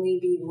can only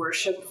be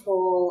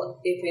worshipful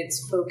if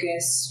it's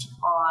focused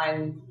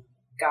on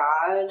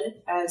God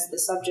as the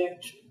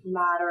subject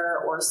matter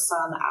or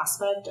some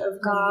aspect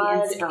of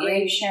God,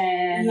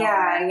 inspiration,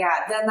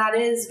 then that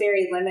is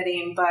very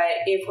limiting.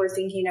 But if we're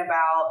thinking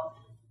about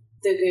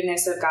the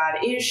goodness of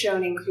God is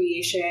shown in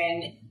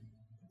creation,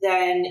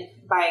 then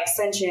by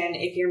extension,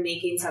 if you're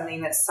making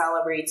something that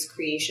celebrates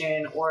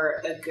creation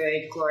or a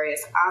good,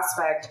 glorious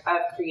aspect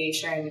of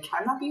creation,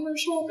 can that be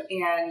worship?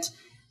 And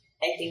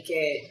I think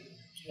it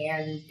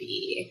can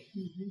be.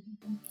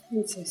 I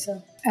would say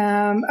so.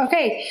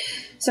 Okay.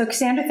 So,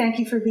 Cassandra, thank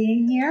you for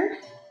being here.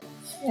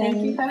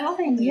 Thank you for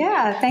having me.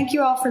 Yeah, thank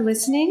you all for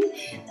listening.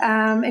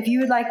 If you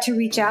would like to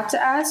reach out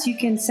to us, you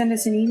can send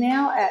us an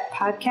email at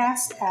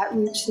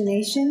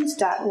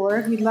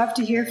podcast@reachthenations.org. We'd love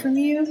to hear from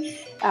you.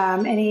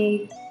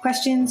 Any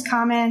questions,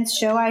 comments,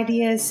 show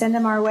ideas, send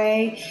them our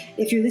way.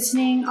 If you're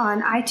listening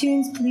on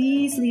iTunes,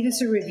 please leave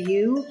us a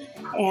review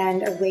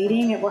and a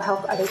rating. It will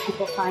help other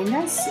people find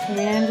us.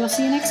 And we'll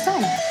see you next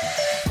time.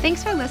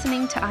 Thanks for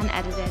listening to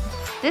Unedited.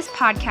 This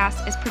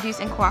podcast is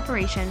produced in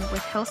cooperation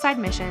with Hillside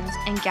Missions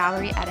and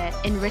Gallery Edit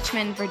in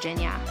Richmond,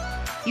 Virginia.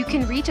 You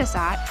can reach us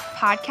at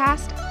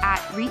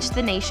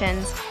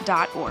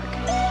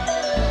podcast@reachthenations.org.